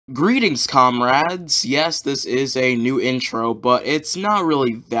Greetings, comrades. Yes, this is a new intro, but it's not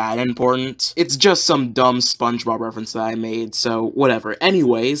really that important. It's just some dumb SpongeBob reference that I made, so whatever.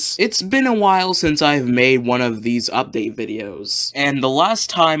 Anyways, it's been a while since I've made one of these update videos, and the last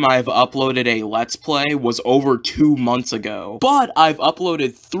time I've uploaded a Let's Play was over 2 months ago. But I've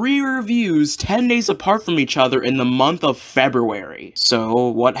uploaded 3 reviews 10 days apart from each other in the month of February. So,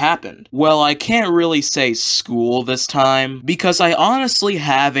 what happened? Well, I can't really say school this time, because I honestly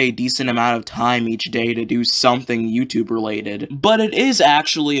have a decent amount of time each day to do something YouTube related, but it is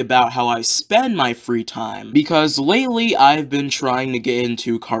actually about how I spend my free time, because lately I've been trying to get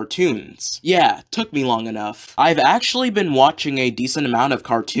into cartoons. Yeah, took me long enough. I've actually been watching a decent amount of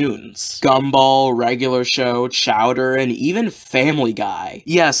cartoons. Gumball, Regular Show, Chowder, and even Family Guy.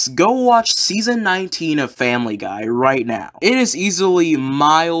 Yes, go watch season 19 of Family Guy right now. It is easily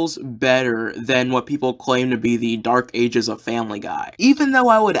miles better than what people claim to be the dark ages of Family Guy. Even though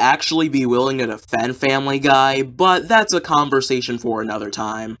I would actually be willing to defend Family Guy, but that's a conversation for another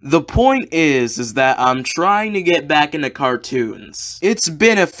time. The point is that I'm trying to get back into cartoons. It's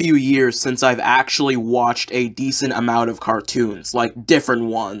been a few years since I've actually watched a decent amount of cartoons, like different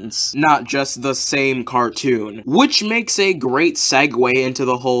ones, not just the same cartoon, which makes a great segue into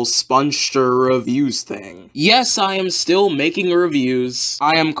the whole spongestur reviews thing. Yes, I am still making reviews.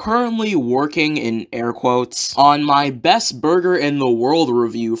 I am currently working, in air quotes, on my best burger in the world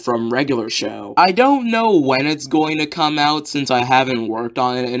review from Regular Show. I don't know when it's going to come out since I haven't worked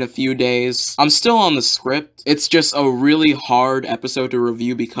on it in a few days. I'm still on the script. It's just a really hard episode to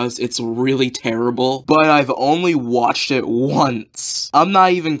review because it's really terrible, but I've only watched it once. I'm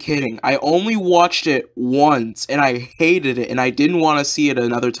not even kidding. I only watched it once and I hated it and I didn't want to see it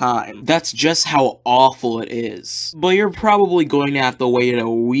another time. That's just how awful it is. But you're probably going to have to wait a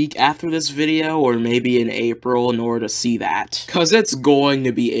week after this video or maybe in April in order to see that, cause it's going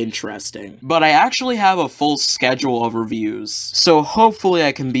to be interesting. But I actually have a full schedule of reviews, so hopefully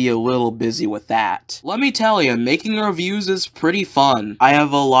I can be a little busy with that. Let me tell you, making reviews is pretty fun. I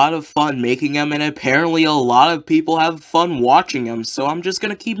have a lot of fun making them, and apparently a lot of people have fun watching them, so I'm just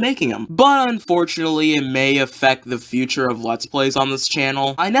gonna keep making them. But unfortunately, it may affect the future of Let's Plays on this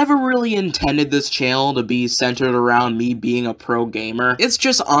channel. I never really intended this channel to be centered around me being a pro gamer. It's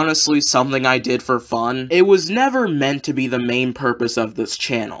just honestly something I did for fun. It was never meant to be the main purpose of this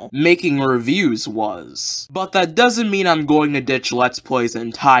channel. Making reviews was. But that doesn't mean I'm going to ditch Let's Plays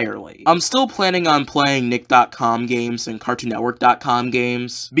entirely. I'm still planning on playing Nick.com games and CartoonNetwork.com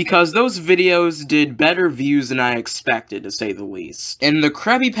games, because those videos did better views than I expected, to say the least. And the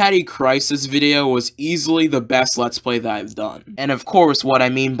Krabby Patty Crisis video was easily the best Let's Play that I've done. And of course, what I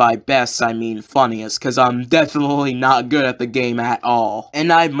mean by best, I mean funniest, because I'm definitely not good at the game at all.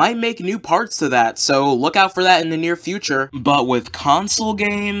 And I might make new parts to that, so look out for that in the near future. But with console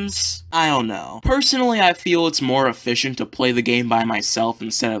games, I don't know. Personally, I feel it's more efficient to play the game by myself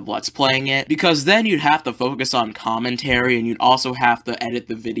instead of Let's Playing it, because then you'd have to focus on commentary and you'd also have to edit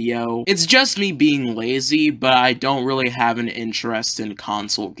the video. It's just me being lazy, but I don't really have an interest in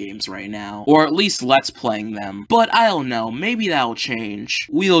console games right now, or at least Let's Playing them. But I don't know, maybe that'll change.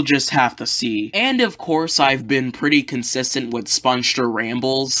 We'll just have to see. And of course, I've been pretty consistent with Spongestur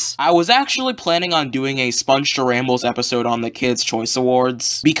Rambles. I was actually planning on doing a Spongestur Rambles episode on the Kids' Choice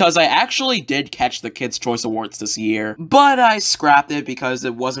Awards, because I actually did catch the Kids' Choice Awards this year, but I scrapped it because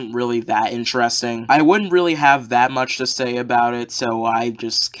it wasn't really that interesting. I wouldn't really have that much to say about it, so I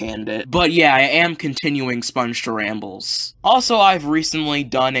just canned it. But yeah, I am continuing Spongestur Rambles. Also, I've recently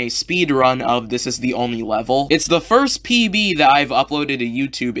done a speedrun of This Is the Only Level. It's the first PB that I've uploaded to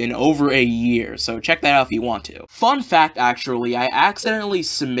YouTube in over a year, so check that out if you want to. Fun fact, actually, I accidentally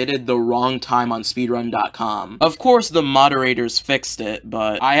submitted the wrong time on speedrun.com. Of course, the moderators fixed it,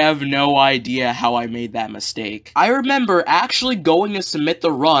 but I have no idea how I made that mistake. I remember actually going to submit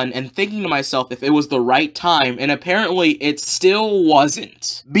the run and thinking to myself if it was the right time, and apparently it still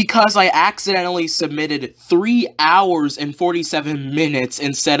wasn't, because I accidentally submitted 3 hours and 47 minutes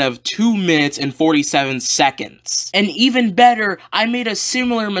instead of 2 minutes and 47 seconds. And even better, I made a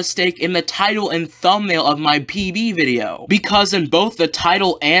similar mistake in the title and thumbnail of my PB video, because in both the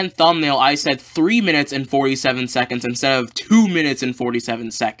title and thumbnail I said 3 minutes and 47 seconds instead of 2 minutes and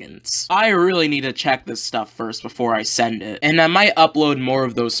 47 seconds. I really need to check this stuff first before I send it, and I might upload more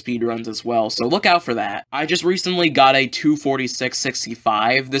of those speedruns as well, so look out for that. I just recently got a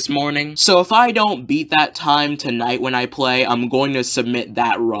 2:46.65 this morning, so if I don't beat that time tonight when I play, I'm going to submit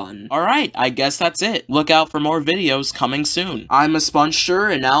that run. Alright, I guess that's it. Look out for more videos coming soon. I'm a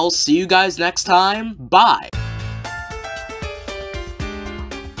Spongestur, and I'll see you guys next time. Bye!